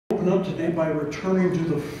open up today by returning to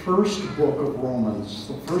the first book of Romans,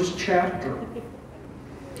 the first chapter.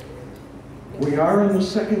 We are in the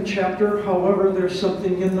second chapter, however, there's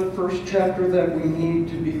something in the first chapter that we need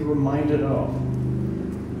to be reminded of.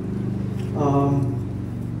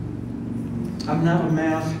 I'm not a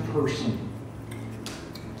math person.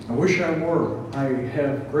 I wish I were. I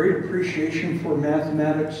have great appreciation for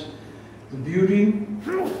mathematics, the beauty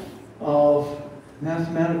of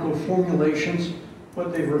mathematical formulations,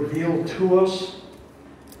 what they reveal to us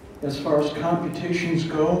as far as computations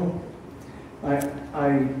go. I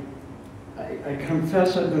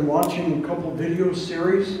confess I've been watching a couple video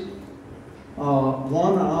series,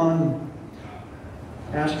 one on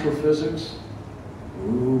astrophysics,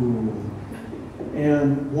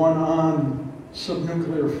 and one on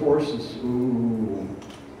subnuclear forces,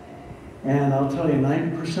 and I'll tell you,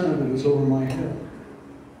 90% of it is over my head.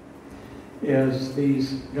 As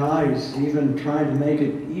these guys even trying to make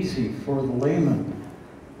it easy for the layman,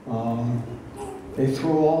 they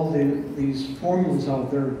throw all these formulas out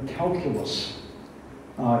there, calculus.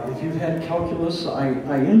 If you've had calculus, I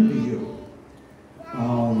envy you.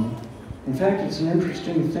 In fact, it's an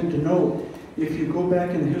interesting thing to note. If you go back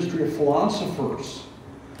in the history of philosophers,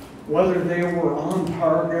 whether they were on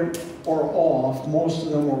target or off, most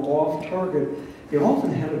of them were off target, they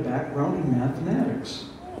often had a background in mathematics.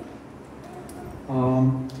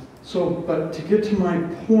 But to get to my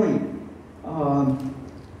point,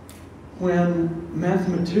 when a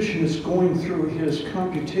mathematician is going through his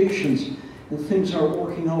computations and things are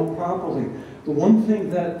working out properly, the one thing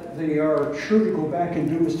that they are sure to go back and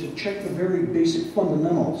do is to check the very basic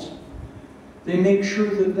fundamentals. They make sure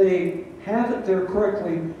that they have it there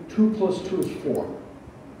correctly. 2 plus 2 is 4.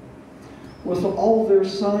 With all their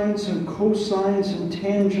sines and cosines and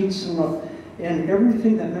tangents and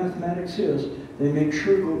everything that mathematics is, they make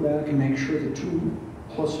sure to go back and make sure that 2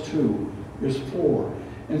 plus 2 is 4.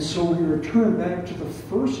 And so we return back to the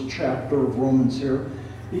first chapter of Romans here,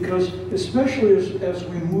 because especially as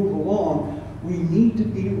we move along, we need to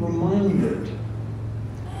be reminded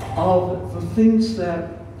of the things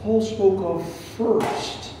that Paul spoke of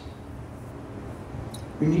first.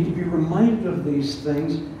 We need to be reminded of these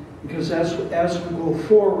things because as we go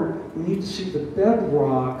forward, we need to see the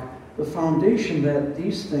bedrock, the foundation that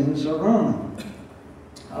these things are on.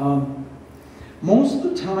 Most of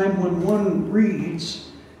the time when one reads,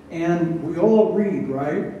 and we all read,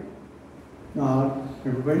 right? Not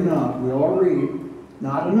everybody not. We all read.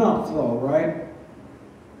 Not enough though, right?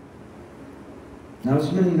 Not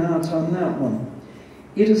as many nods on that one.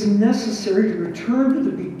 It is necessary to return to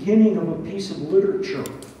the beginning of a piece of literature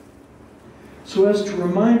so as to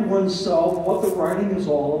remind oneself what the writing is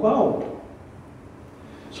all about.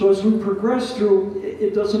 So as we progress through,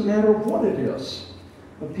 it doesn't matter what it is.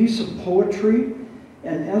 A piece of poetry,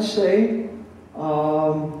 an essay,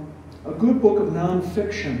 a good book of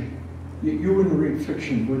nonfiction. You wouldn't read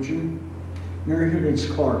fiction, would you? Mary Higgins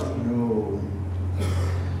Clark, no.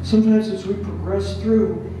 Sometimes as we progress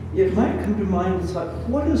through, it might come to mind, it's like,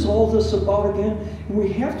 what is all this about again? And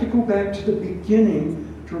we have to go back to the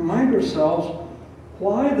beginning to remind ourselves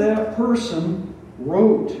why that person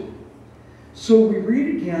wrote. So we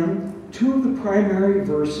read again 2 of the primary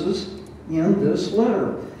verses in this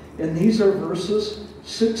letter. And these are verses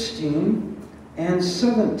 16 and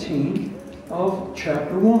 17 of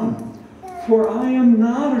chapter 1. For I am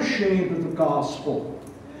not ashamed of the gospel,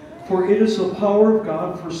 for it is the power of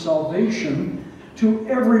God for salvation to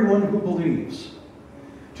everyone who believes,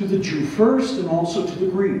 to the Jew first and also to the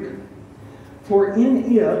Greek. For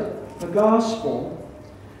in it, the gospel,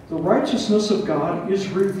 the righteousness of God is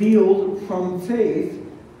revealed from faith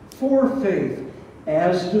for faith,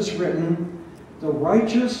 as it is written, the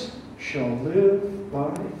righteous shall live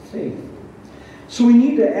by faith. So we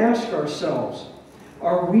need to ask ourselves,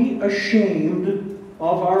 are we ashamed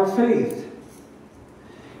of our faith?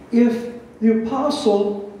 If the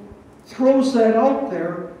apostle throws that out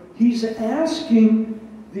there, he's asking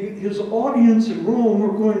his audience in Rome,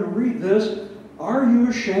 we're going to read this, are you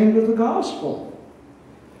ashamed of the gospel?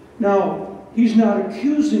 Now, he's not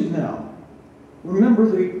accusing them. Remember,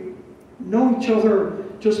 they know each other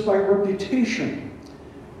just by reputation.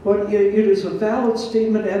 But it is a valid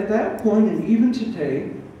statement at that point, and even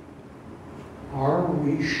today, are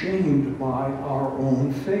we shamed by our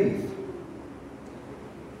own faith?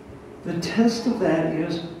 The test of that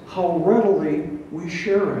is how readily we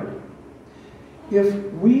share it. If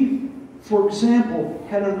we, for example,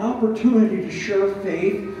 had an opportunity to share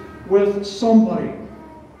faith with somebody,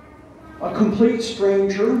 a complete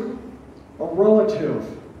stranger, a relative,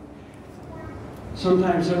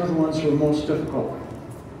 sometimes they're the ones who are most difficult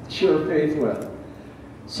to share faith with.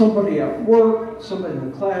 somebody at work, somebody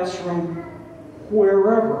in the classroom,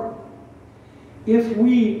 wherever. If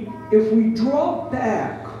we draw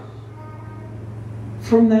back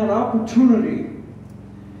from that opportunity,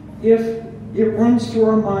 if it runs through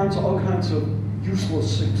our minds all kinds of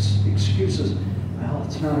useless excuses, well,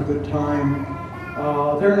 it's not a good time,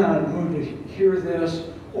 they're not in the mood to hear this,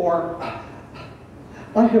 or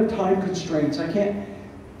I have time constraints, I can't.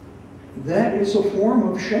 That is a form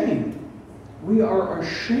of shame. We are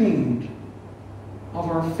ashamed of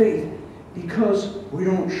our faith because we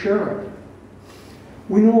don't share it.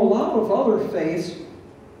 We know a lot of other faiths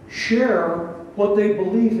share what they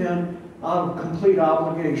believe in out of complete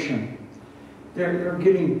obligation. They're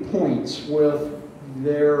getting points with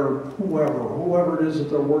their whoever it is that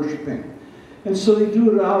they're worshiping. And so they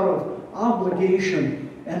do it out of obligation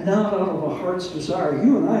and not out of a heart's desire.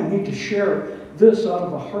 You and I need to share this out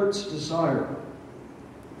of a heart's desire.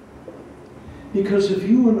 Because if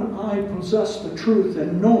you and I possess the truth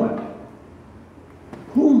and know it,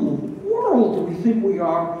 who in the world do we think we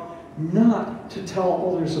are not to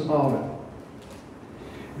tell others about it?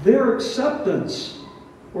 Their acceptance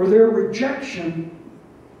or their rejection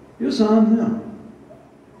is on them.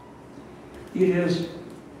 It is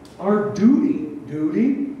our duty,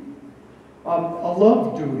 a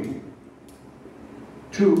love duty,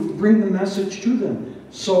 to bring the message to them.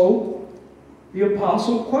 So the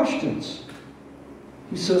apostle questions.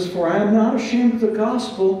 He says, "For I am not ashamed of the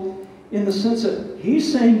gospel," in the sense that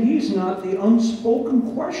he's saying he's not the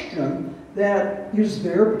unspoken question that is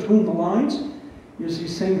there between the lines. Is he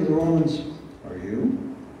saying to the Romans, "Are you?"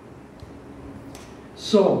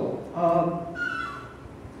 So,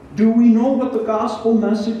 do we know what the gospel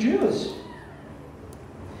message is?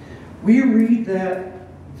 We read that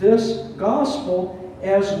this gospel,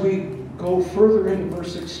 as we go further into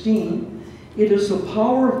verse 16, it is the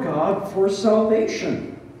power of God for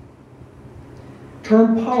salvation.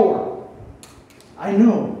 Term power. I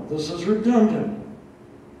know this is redundant,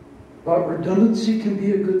 but redundancy can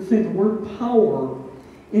be a good thing. The word power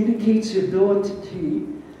indicates the ability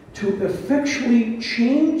to effectually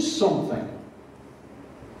change something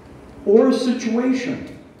or a situation.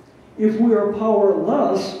 If we are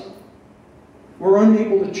powerless, we're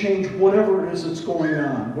unable to change whatever it is that's going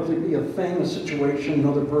on, whether it be a thing, a situation,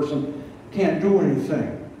 another person can't do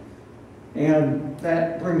anything. And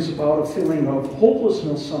that brings about a feeling of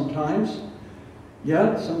hopelessness sometimes.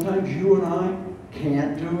 Yet, sometimes you and I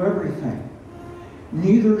can't do everything.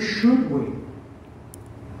 Neither should we.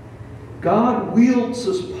 God wields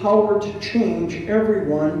this power to change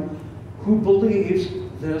everyone who believes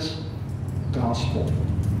this gospel.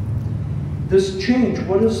 This change,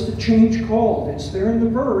 what is the change called? It's there in the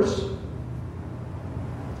verse.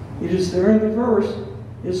 It is there in the verse.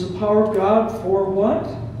 Is the power of God for what?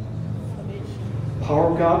 Salvation.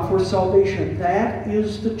 Power of God for salvation. That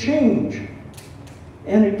is the change.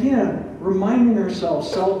 And again, reminding ourselves,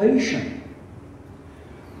 salvation.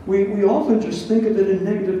 We often just think of it in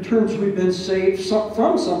negative terms. We've been saved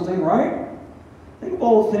from something, right? Think of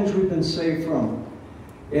all the things we've been saved from.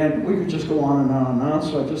 And we could just go on and on and on,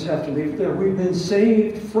 so I just have to leave it there. We've been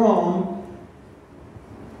saved from,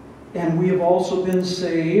 and we have also been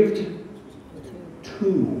saved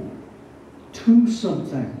to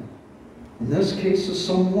something. In this case, to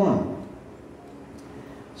someone.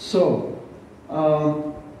 So,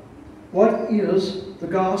 what is the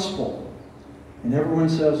gospel? And everyone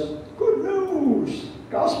says, good news.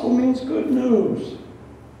 Gospel means good news.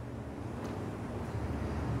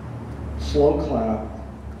 Slow clap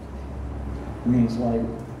means like,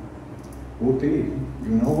 whoopee. You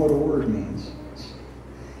know what a word means.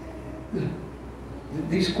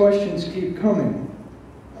 These questions keep coming.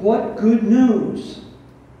 What good news?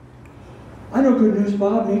 I know good news,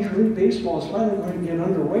 Bob. Major League Baseball is finally going to get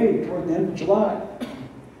underway toward the end of July.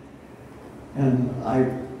 And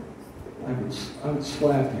I would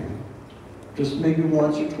slap you. Just maybe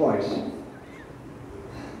once or twice.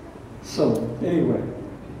 So, anyway.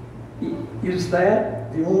 Is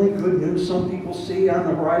that the only good news some people see on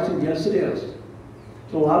the horizon? Yes, it is.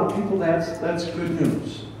 To a lot of people, that's good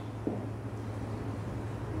news.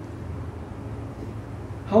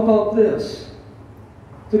 How about this?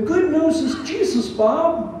 The good news is Jesus,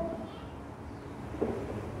 Bob.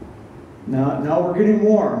 Now we're getting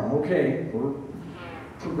warm. Okay, we're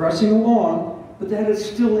progressing along, but that is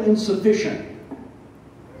still insufficient.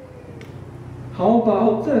 How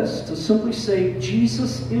about this? To simply say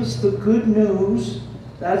Jesus is the good news,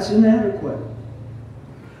 that's inadequate.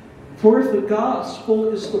 For if the gospel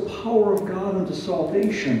is the power of God unto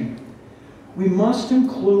salvation, we must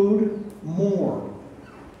include more.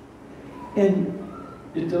 And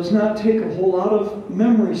It does not take a whole lot of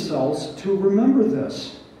memory cells to remember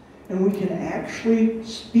this. And we can actually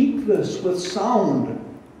speak this with sound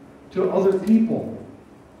to other people.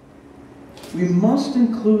 We must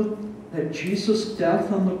include that Jesus'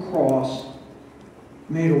 death on the cross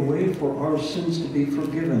made a way for our sins to be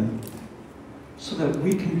forgiven so that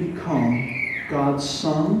we can become God's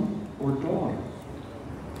son or daughter.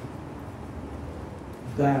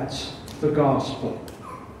 That's the gospel.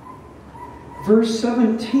 Verse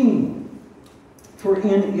 17. For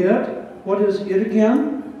in it, what is it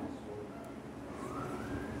again?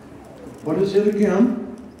 What is it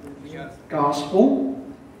again? Yes. Gospel.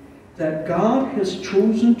 That God has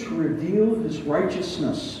chosen to reveal His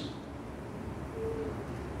righteousness.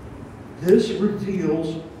 This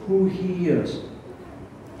reveals who He is.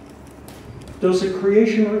 Does the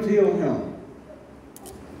creation reveal Him?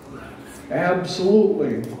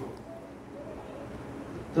 Absolutely.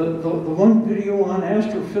 The one video on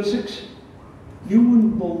astrophysics, you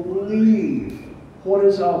wouldn't believe what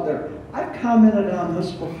is out there. I've commented on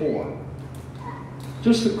this before.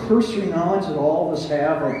 Just the cursory knowledge that all of us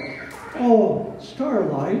have of, oh,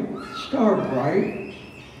 starlight, star bright,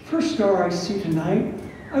 first star I see tonight,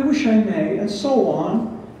 I wish I may, and so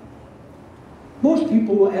on. Most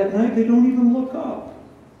people at night, they don't even look up.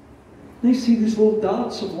 They see these little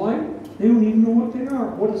dots of light. They don't even know what they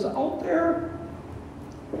are. What is out there?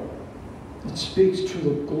 It speaks to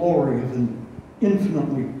the glory of an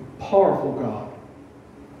infinitely powerful God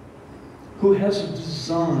who has a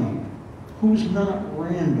design, who's not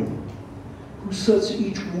random, who sets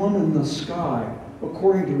each one in the sky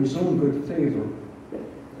according to His own good favor.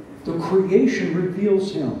 The creation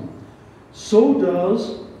reveals Him. So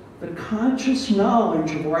does the conscious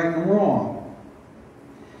knowledge of right and wrong.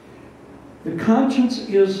 The conscience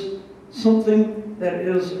is something that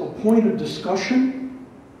is a point of discussion.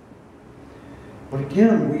 But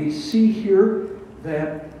again, we see here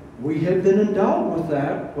that we have been endowed with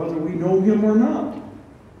that, whether we know Him or not.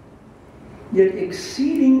 Yet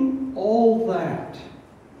exceeding all that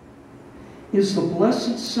is the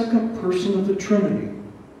blessed second person of the Trinity,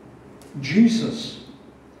 Jesus,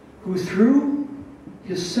 who through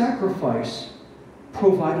His sacrifice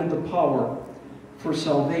provided the power for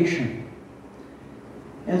salvation.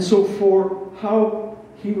 And so for how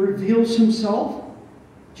He reveals Himself,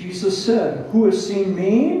 Jesus said, "Who has seen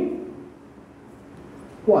me?"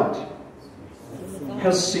 What?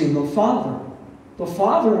 Has seen the Father. The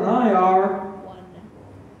Father and I are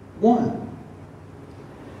one.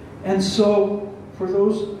 And so, for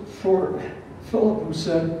Philip who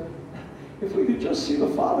said, if we could just see the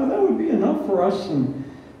Father, that would be enough for us. And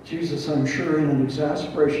Jesus, I'm sure in an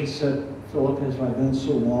exasperation, said, Philip, has I been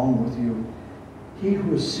so long with you? He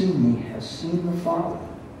who has seen me has seen the Father.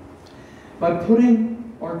 By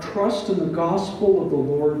putting our trust in the gospel of the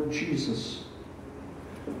Lord Jesus,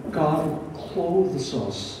 God clothes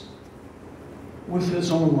us with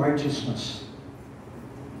His own righteousness.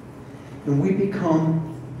 And we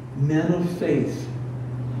become men of faith.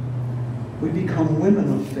 We become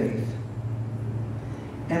women of faith.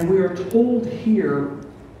 And we are told here,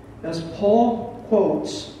 as Paul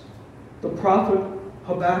quotes the prophet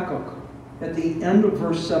Habakkuk at the end of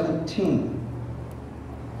verse 17,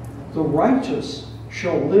 the righteous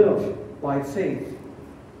shall live by faith.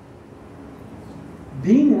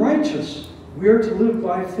 Being righteous, we are to live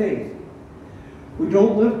by faith. We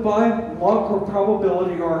don't live by luck or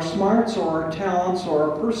probability or our smarts or our talents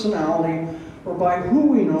or our personality or by who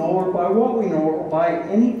we know or by what we know or by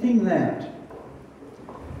anything that.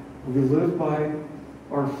 We live by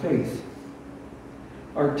our faith.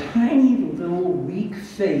 Our tiny little weak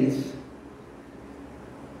faith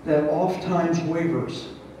that oftentimes wavers.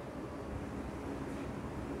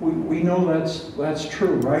 We know that's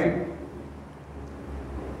true, right?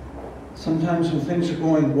 Sometimes when things are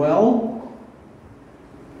going well,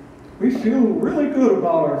 we feel really good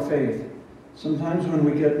about our faith. Sometimes when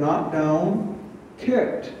we get knocked down,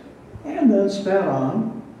 kicked, and then spat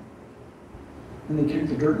on, and they kick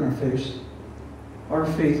the dirt in our face, our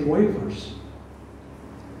faith wavers.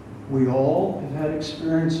 We all have had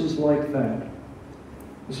experiences like that,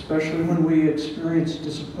 especially when we experience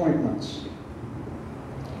disappointments.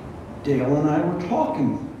 Dale and I were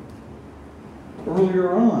talking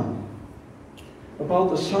earlier on about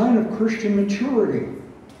the sign of Christian maturity.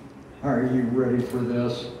 Are you ready for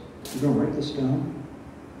this? You going to write this down?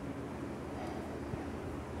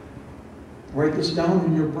 Write this down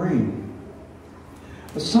in your brain.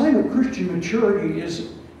 A sign of Christian maturity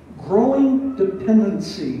is growing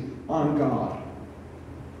dependency on God.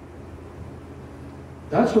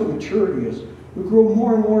 That's what maturity is. We grow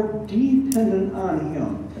more and more dependent on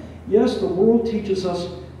Him. Yes, the world teaches us,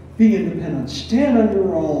 be independent, stand on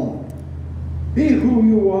your own, be who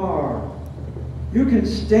you are. You can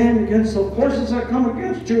stand against the forces that come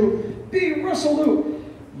against you. Be resolute.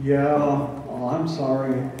 Yeah, oh, I'm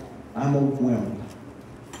sorry. I'm a wimp.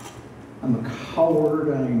 I'm a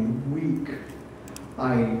coward. I'm weak.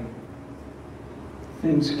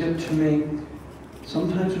 Things get to me.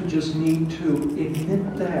 Sometimes we just need to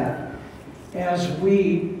admit that as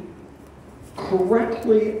we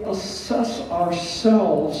correctly assess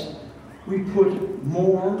ourselves, we put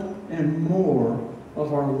more and more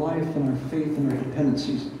of our life and our faith and our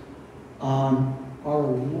dependencies on our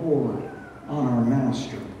Lord, on our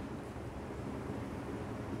Master.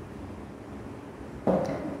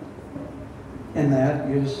 And that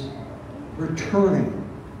is returning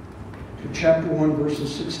to chapter 1,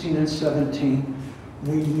 verses 16 and 17.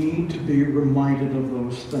 We need to be reminded of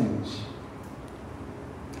those things.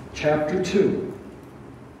 Chapter 2.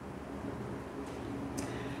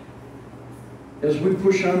 As we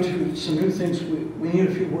push on to some new things, we need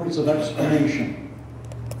a few words of explanation.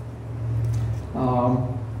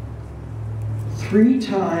 3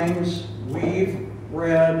 times we've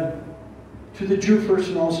read to the Jew first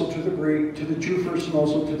and also to the Greek, to the Jew first and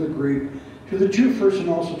also to the Greek, to the Jew first and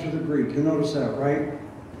also to the Greek. You notice that, right?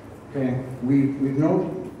 Okay, we've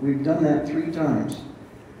done that 3 times.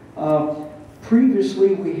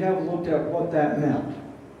 Previously, we have looked at what that meant.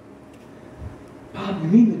 Bob, you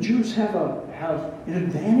mean the Jews have an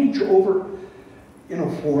advantage over, in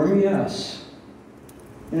a form? Yes.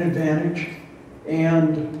 An advantage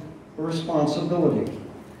and a responsibility.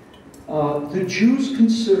 The Jews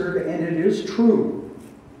considered, and it is true,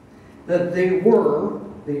 that they were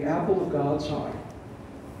the apple of God's eye.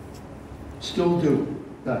 Still do.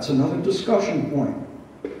 That's another discussion point.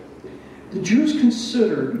 The Jews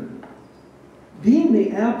considered, being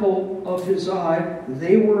the apple of his eye,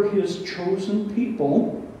 they were his chosen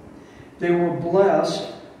people. They were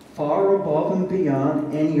blessed far above and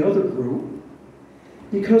beyond any other group,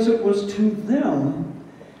 because it was to them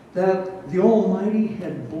that the Almighty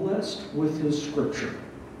had blessed with his Scripture.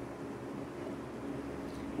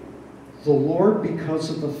 The Lord, because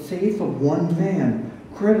of the faith of one man,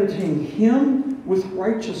 crediting him with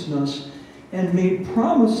righteousness, and made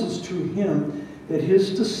promises to him that his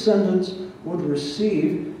descendants would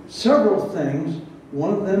receive several things,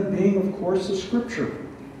 one of them being, of course, the Scripture.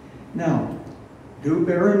 Now, do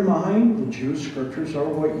bear in mind, the Jewish Scriptures are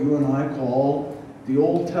what you and I call the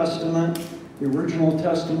Old Testament, the original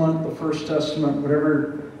Testament, the First Testament,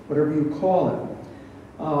 whatever you call it.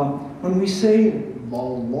 When we say the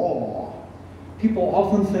law, people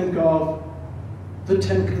often think of the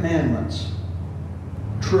 10 Commandments.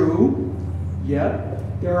 True,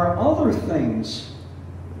 yet there are other things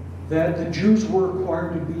that the Jews were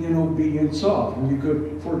required to be in obedience of. And you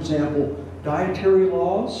could, for example, dietary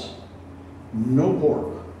laws, no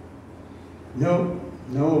pork. No,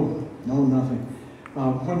 nothing.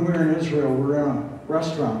 When we were in Israel, we were in a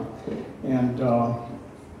restaurant, and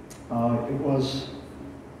it was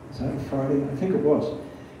that a Friday? I think it was.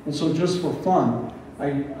 And so just for fun,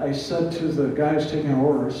 I said to the guys taking our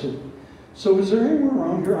order, I said, so is there anywhere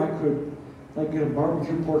around here I could get a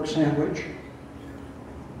barbecue pork sandwich?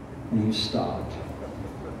 And he stopped.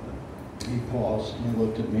 He paused and he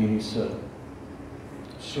looked at me and he said,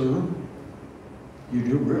 sir, you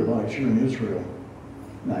do realize you're in Israel.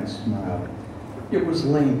 And I smiled. It was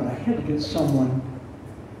lame, but I had to get someone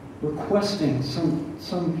requesting some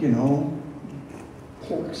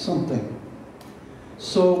pork something.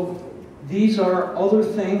 So these are other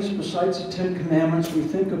things besides the 10 Commandments. We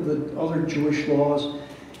think of the other Jewish laws.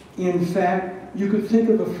 In fact, you could think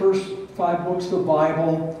of the first 5 books of the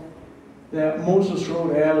Bible that Moses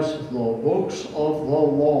wrote as the books of the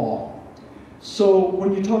law. So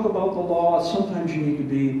when you talk about the law, sometimes you need to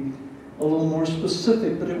be a little more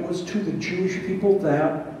specific, but it was to the Jewish people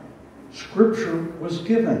that Scripture was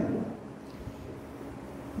given.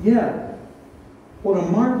 Yet, what a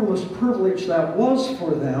marvelous privilege that was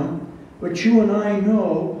for them, but you and I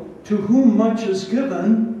know, to whom much is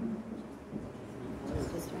given,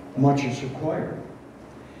 much is required.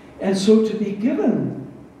 And so to be given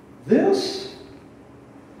this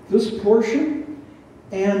portion,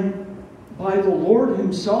 and by the Lord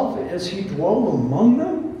himself as he dwelled among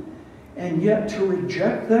them, and yet to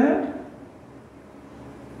reject that,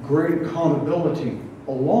 great accountability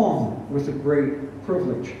along with a great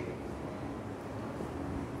privilege.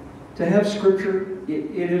 To have Scripture,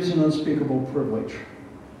 it is an unspeakable privilege.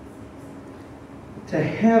 To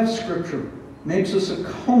have Scripture makes us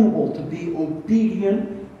accountable to be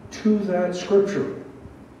obedient to that Scripture.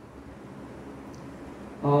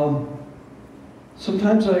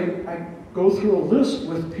 Sometimes I go through a list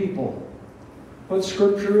with people. What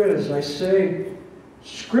Scripture is. I say,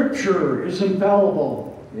 Scripture is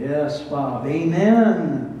infallible. Yes, Bob.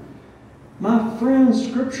 Amen. My friend,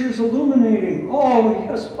 Scripture is illuminating. Oh,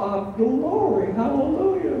 yes, Bob. Glory.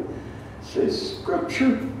 Hallelujah. Say,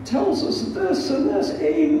 Scripture tells us this and this.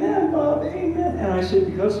 Amen, Bob. Amen. And I say,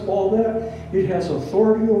 because of all that, it has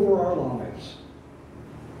authority over our lives.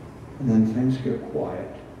 And then things get quiet.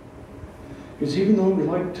 Because even though we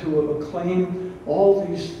like to acclaim all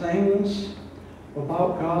these things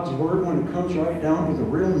about God's Word, when it comes right down to the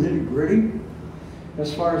real nitty-gritty,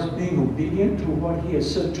 as far as being obedient to what He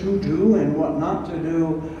has said to do and what not to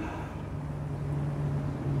do.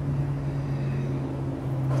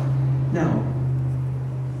 Now,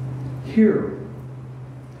 here,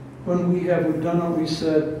 when we've done what we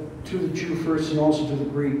said to the Jew first and also to the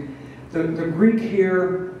Greek, the Greek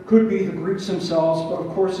here could be the Greeks themselves, but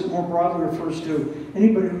of course it more broadly refers to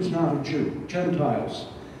anybody who's not a Jew, Gentiles.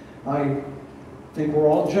 I think we're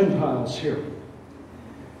all Gentiles here.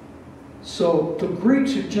 So the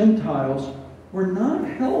Greeks or Gentiles were not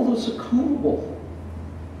held as accountable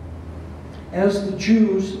as the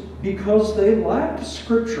Jews because they lacked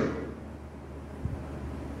Scripture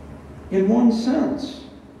in one sense.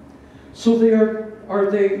 So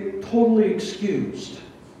are they totally excused?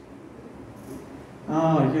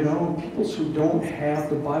 People who don't have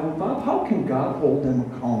the Bible, how can God hold them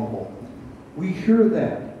accountable? We hear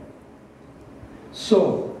that.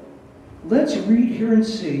 So let's read here and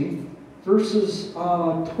see verses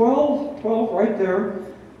 12 right there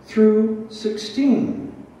through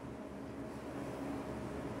 16.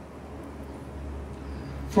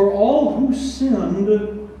 For all who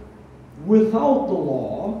sinned without the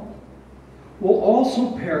law will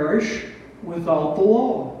also perish without the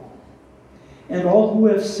law. And all who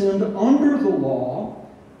have sinned under the law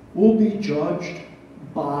will be judged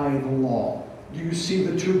by the law. Do you see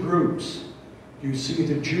the two groups? Do you see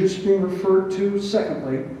the Jews being referred to,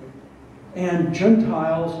 secondly, and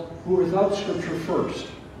Gentiles who are without Scripture first?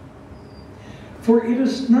 For it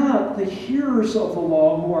is not the hearers of the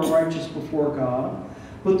law who are righteous before God,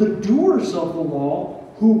 but the doers of the law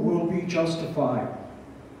who will be justified.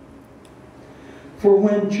 For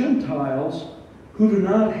when Gentiles who do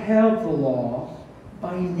not have the law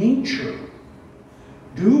by nature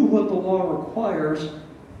do what the law requires,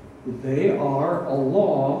 they are a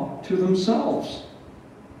law to themselves,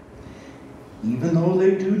 even though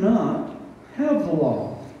they do not have the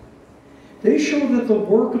law. They show that the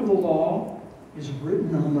work of the law is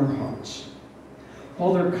written on their hearts,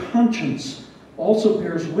 while their conscience also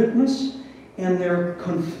bears witness, and their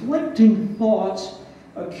conflicting thoughts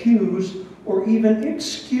accuse or even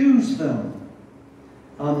excuse them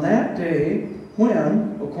on that day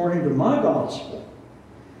when, according to my gospel,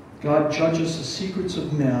 God judges the secrets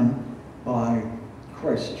of men by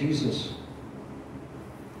Christ Jesus.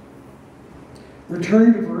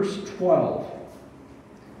 Returning to verse 12.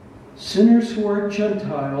 Sinners who are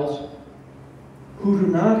Gentiles who do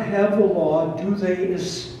not have the law, do they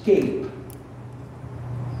escape?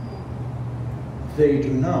 They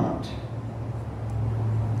do not.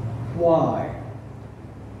 Why?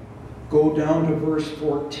 Go down to verse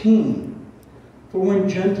 14. For when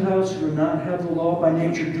Gentiles who do not have the law by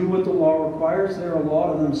nature do what the law requires, they are a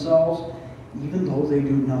law to themselves, even though they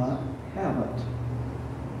do not have it.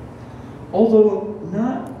 Although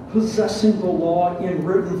not possessing the law in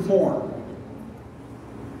written form,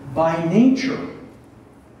 by nature,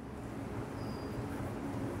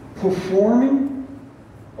 performing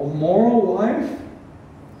a moral life,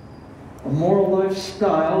 a moral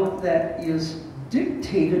lifestyle that is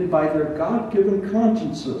dictated by their God-given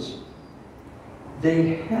consciences,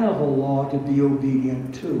 they have a law to be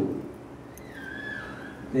obedient to.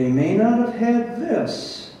 They may not have had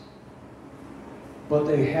this, but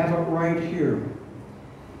they have it right here.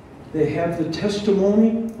 They have the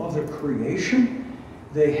testimony of the creation.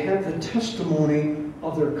 They have the testimony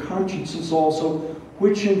of their consciences also,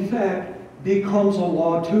 which in fact becomes a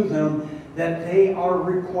law to them that they are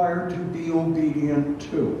required to be obedient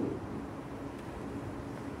to.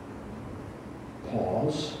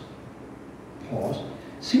 Pause.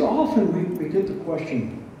 See, often we get the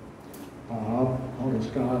question, Bob, how does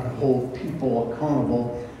God hold people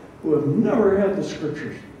accountable who have never had the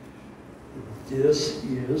Scriptures? This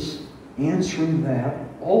is answering that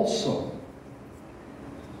also.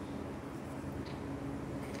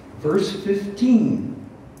 Verse 15,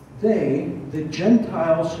 they, the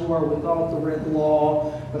Gentiles who are without the written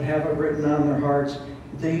law but have it written on their hearts,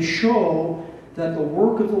 they show that the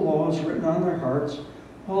work of the law is written on their hearts,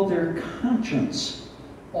 while their conscience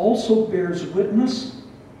also bears witness,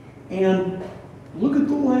 and Look at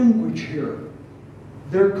the language here.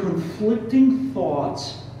 Their conflicting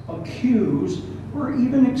thoughts accuse or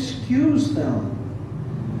even excuse them.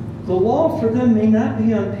 The law for them may not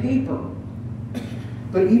be on paper,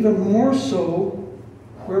 but even more so,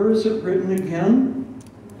 where is it written again?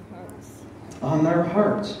 On their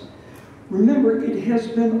hearts. Remember, it has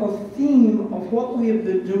been a theme of what we have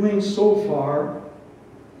been doing so far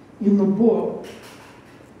in the book.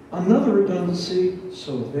 Another redundancy,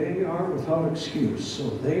 so they are without excuse. So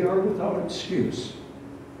they are without excuse.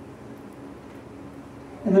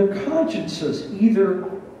 And their consciences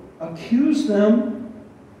either accuse them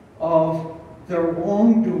of their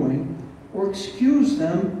wrongdoing or excuse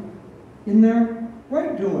them in their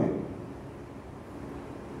right doing.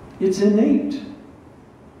 It's innate.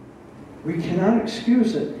 We cannot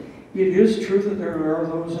excuse it. It is true that there are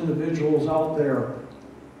those individuals out there.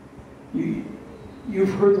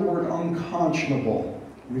 You've heard the word unconscionable.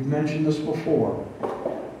 We've mentioned this before.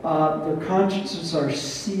 Their consciences are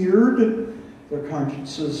seared. Their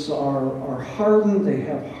consciences are hardened. They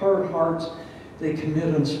have hard hearts. They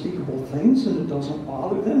commit unspeakable things, and it doesn't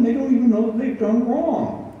bother them. They don't even know that they've done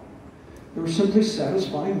wrong. They're simply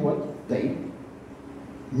satisfying what they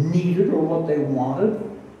needed or what they wanted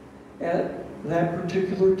at that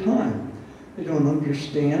particular time. They don't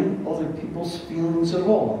understand other people's feelings at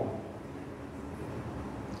all.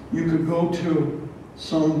 You could go to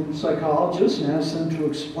some psychologists and ask them to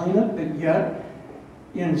explain it, but yet,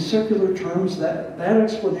 in secular terms, that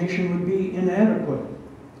explanation would be inadequate.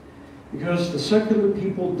 Because the secular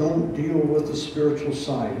people don't deal with the spiritual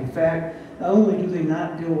side. In fact, not only do they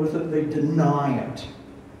not deal with it, they deny it.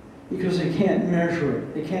 Because they can't measure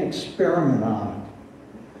it. They can't experiment on it.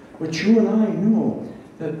 But you and I know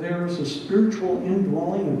that there is a spiritual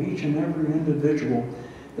indwelling of each and every individual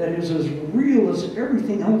that is as real as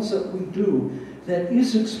everything else that we do, that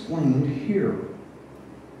is explained here.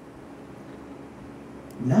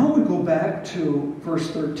 Now we go back to verse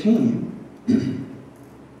 13.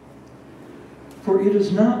 For it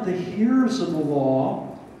is not the hearers of the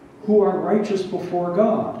law who are righteous before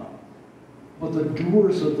God, but the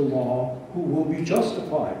doers of the law who will be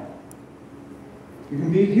justified. You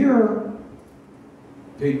can be a hearer,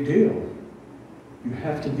 big deal. You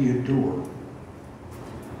have to be a doer.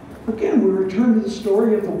 Again, we return to the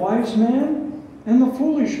story of the wise man and the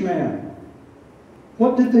foolish man.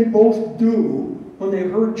 What did they both do when they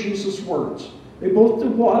heard Jesus' words? They both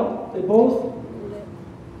did what? They both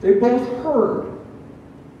heard.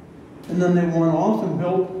 And then they went off and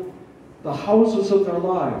built the houses of their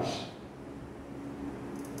lives.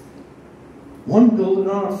 One built it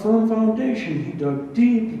on a firm foundation. He dug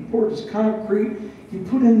deep, he poured his concrete, he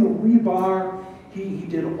put in the rebar, he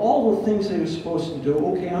did all the things that he was supposed to do.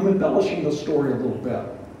 Okay, I'm embellishing the story a little bit.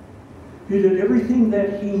 He did everything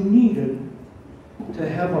that he needed to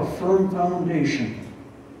have a firm foundation.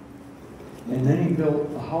 And then he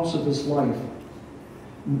built the house of his life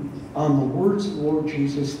on the words of the Lord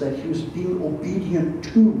Jesus that he was being obedient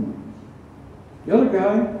to. The other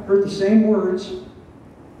guy heard the same words,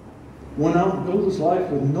 went out and built his life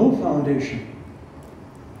with no foundation.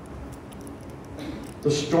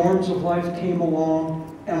 The storms of life came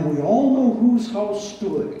along, and we all know whose house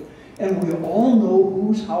stood, and we all know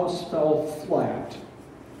whose house fell flat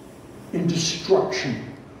in destruction.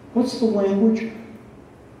 What's the language?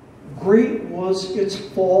 Great was its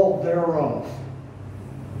fall thereof.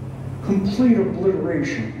 Complete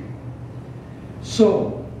obliteration.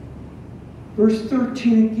 So, verse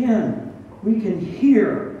 13 again, we can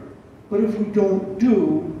hear, but if we don't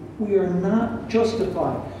do, we are not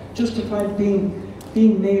justified. Justified being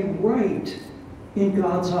made right in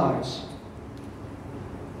God's eyes.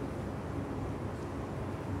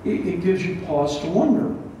 It gives you pause to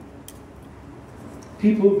wonder.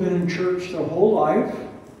 People who've been in church their whole life,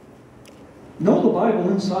 know the Bible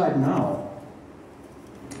inside and out,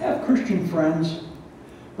 have Christian friends,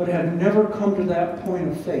 but have never come to that point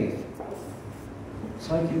of faith. It's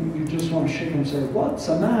like you just want to shake them and say, what's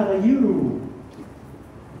the matter with you?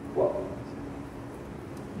 What?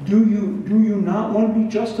 Do you not want to be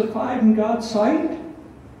justified in God's sight?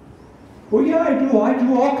 Well, yeah, I do. I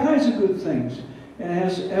do all kinds of good things. And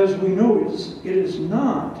as we know, it is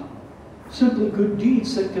not simply good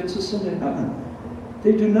deeds that gets us into heaven.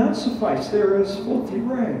 They do not suffice. They are as filthy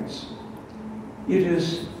rags. It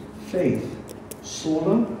is faith.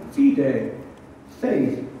 Sola fide.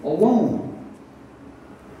 Faith alone.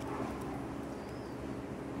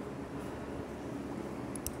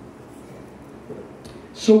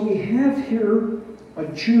 So we have here a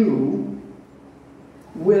Jew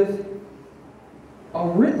with a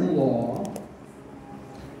written law,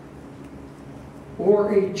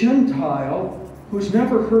 or a Gentile who's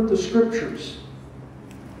never heard the Scriptures.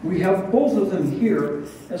 We have both of them here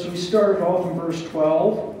as we started off in verse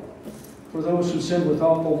 12. For those who sinned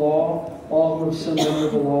without the law, all who have sinned under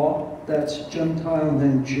the law, that's Gentile and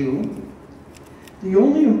then Jew. The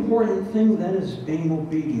only important thing then is being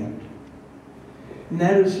obedient. And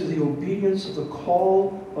that is the obedience of the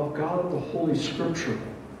call of God of the Holy Scripture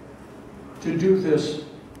to do this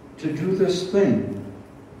thing.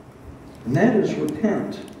 And that is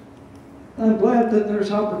repent. And I'm glad that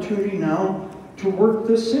there's opportunity now to work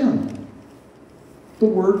this in. The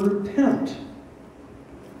word repent.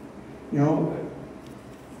 You know,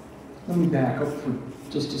 let me back up for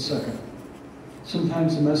just a second.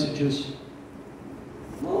 Sometimes the message is,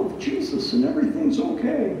 love Jesus and everything's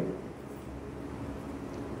okay.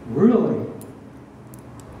 Really?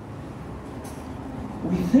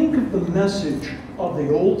 We think of the message of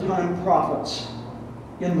the old-time prophets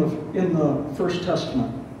in the First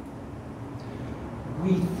Testament.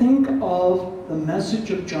 We think of the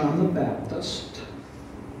message of John the Baptist.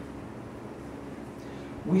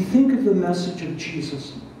 We think of the message of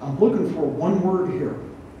Jesus. I'm looking for one word here.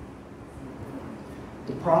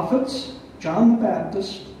 The prophets, John the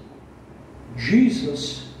Baptist,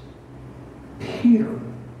 Jesus, Peter,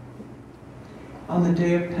 on the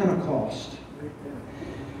day of Pentecost.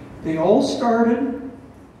 They all started,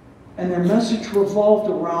 and their message revolved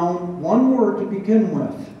around one word to begin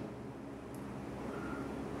with.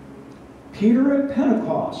 Peter at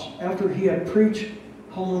Pentecost, after he had preached,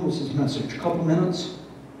 how long was his message? A couple minutes?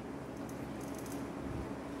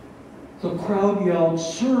 The crowd yelled,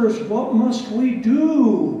 "Sirs, what must we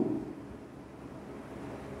do?"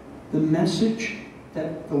 The message,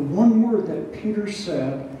 that the one word that Peter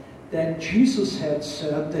said, that Jesus had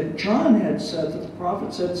said, that John had said, that the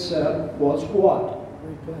prophets had said, was what?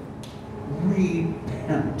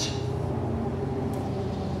 Repent.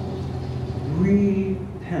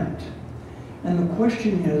 Repent. And the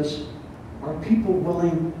question is, are people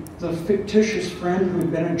willing, the fictitious friend who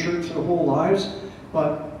had been in church their whole lives,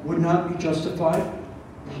 but would not be justified,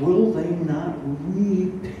 will they not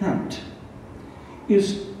repent?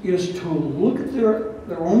 Is to look at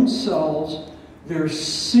their own selves, their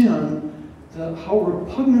sin, how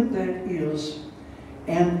repugnant that is,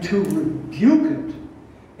 and to rebuke it,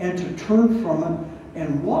 and to turn from it,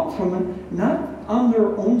 and walk from it, not on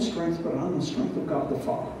their own strength, but on the strength of God the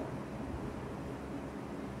Father.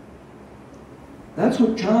 That's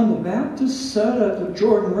what John the Baptist said at the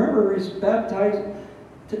Jordan River. He's baptizing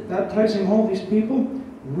all these people.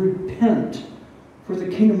 Repent, for the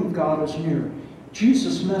kingdom of God is near.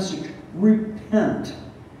 Jesus' message, repent.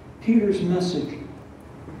 Peter's message,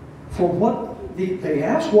 for what they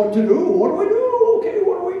asked what to do. What do we do? Okay,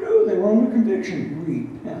 what do we do? They were under conviction.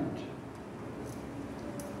 Repent.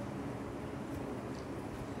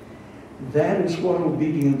 That is what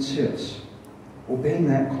obedience is. Obeying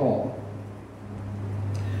that call.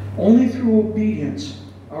 Only through obedience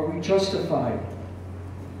are we justified,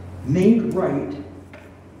 made right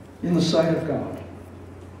in the sight of God.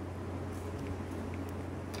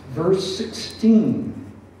 Verse 16.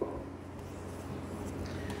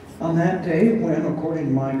 On that day when, according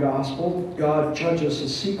to my gospel, God judges the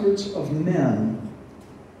secrets of men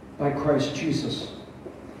by Christ Jesus.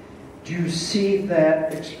 Do you see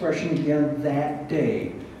that expression again, that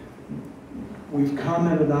day? We've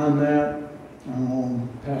commented on that, I don't know,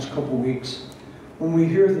 the past couple weeks. When we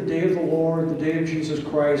hear the day of the Lord, the day of Jesus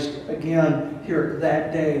Christ, again, here,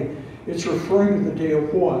 that day, it's referring to the day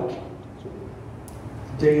of what?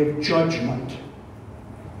 The day of judgment.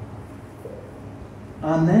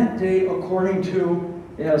 On that day, according to,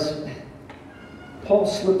 as Paul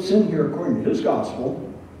slips in here, according to his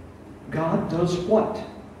gospel, God does what?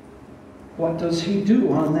 What does he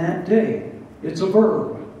do on that day? It's a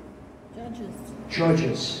verb. Judges.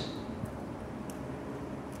 Judges.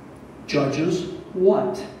 Judges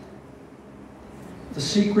what? The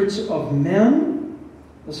secrets of men,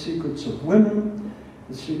 the secrets of women,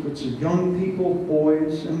 the secrets of young people,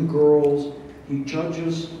 boys and girls. He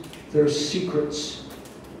judges their secrets.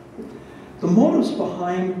 The motives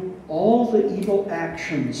behind all the evil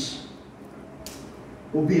actions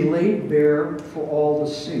will be laid bare for all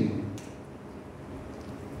to see.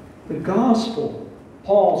 The gospel,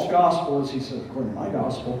 Paul's gospel, as he says, according to my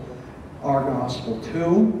gospel, our gospel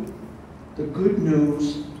too, the good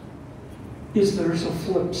news is there's a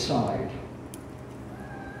flip side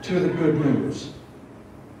to the good news.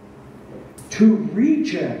 To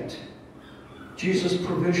reject Jesus'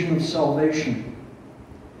 provision of salvation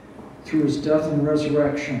through his death and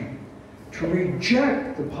resurrection, to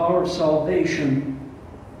reject the power of salvation,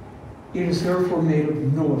 it is therefore made of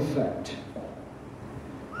no effect.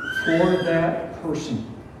 For that person.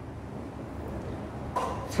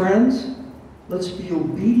 Friends, let's be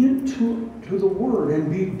obedient to the word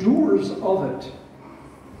and be doers of it,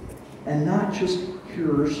 and not just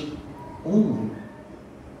hearers only.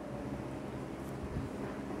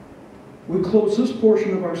 We close this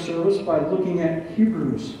portion of our service by looking at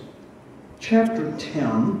Hebrews chapter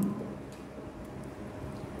 10,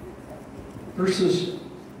 verses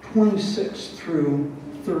 26 through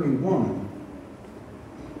 31.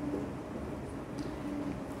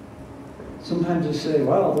 Sometimes they say,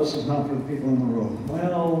 well, this is not for the people in the room.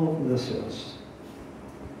 Well, this is.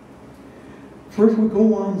 For if we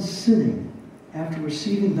go on sinning after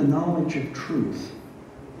receiving the knowledge of truth,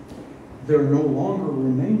 there no longer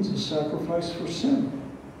remains a sacrifice for sin,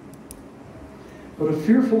 but a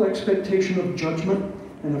fearful expectation of judgment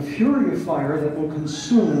and a fury of fire that will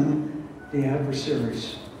consume the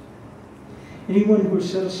adversaries. Anyone who has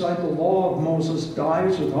set aside the law of Moses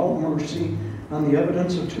dies without mercy on the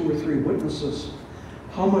evidence of 2 or 3 witnesses.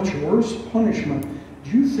 How much worse punishment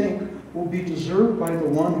do you think will be deserved by the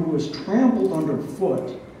one who has trampled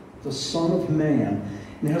underfoot the Son of Man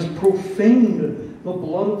and has profaned the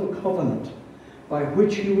blood of the covenant by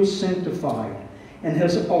which he was sanctified and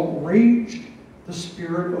has outraged the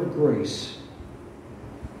Spirit of grace?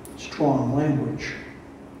 Strong language.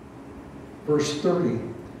 Verse 30.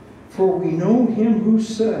 For we know him who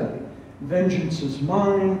said, vengeance is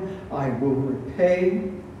mine, I will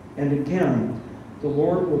repay. And again, the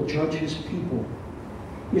Lord will judge his people.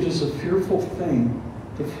 It is a fearful thing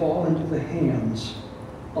to fall into the hands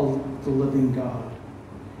of the living God.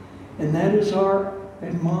 And that is our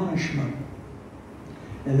admonishment.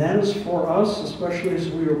 And that is for us, especially as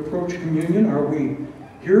we approach communion. Are we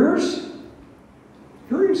hearers?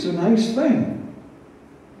 Hearing is a nice thing.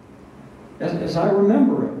 As I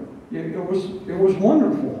remember it, it was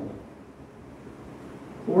wonderful.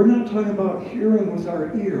 But we're not talking about hearing with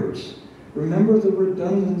our ears. Remember the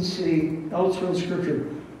redundancy elsewhere in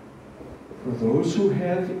Scripture. For those who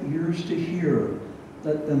have ears to hear,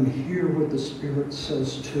 let them hear what the Spirit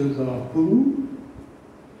says to the who?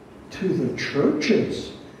 To the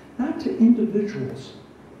churches, not to individuals.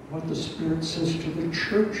 What the Spirit says to the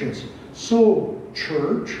churches. So,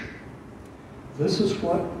 church, this is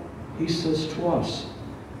what he says to us.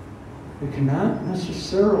 We cannot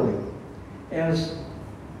necessarily, as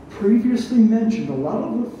previously mentioned, a lot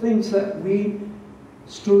of the things that we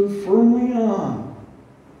stood firmly on,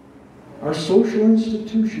 our social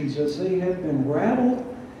institutions, as they have been rattled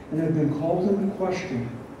and have been called into question,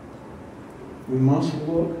 we must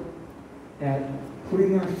look at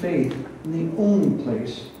putting our faith in the only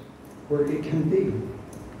place where it can be.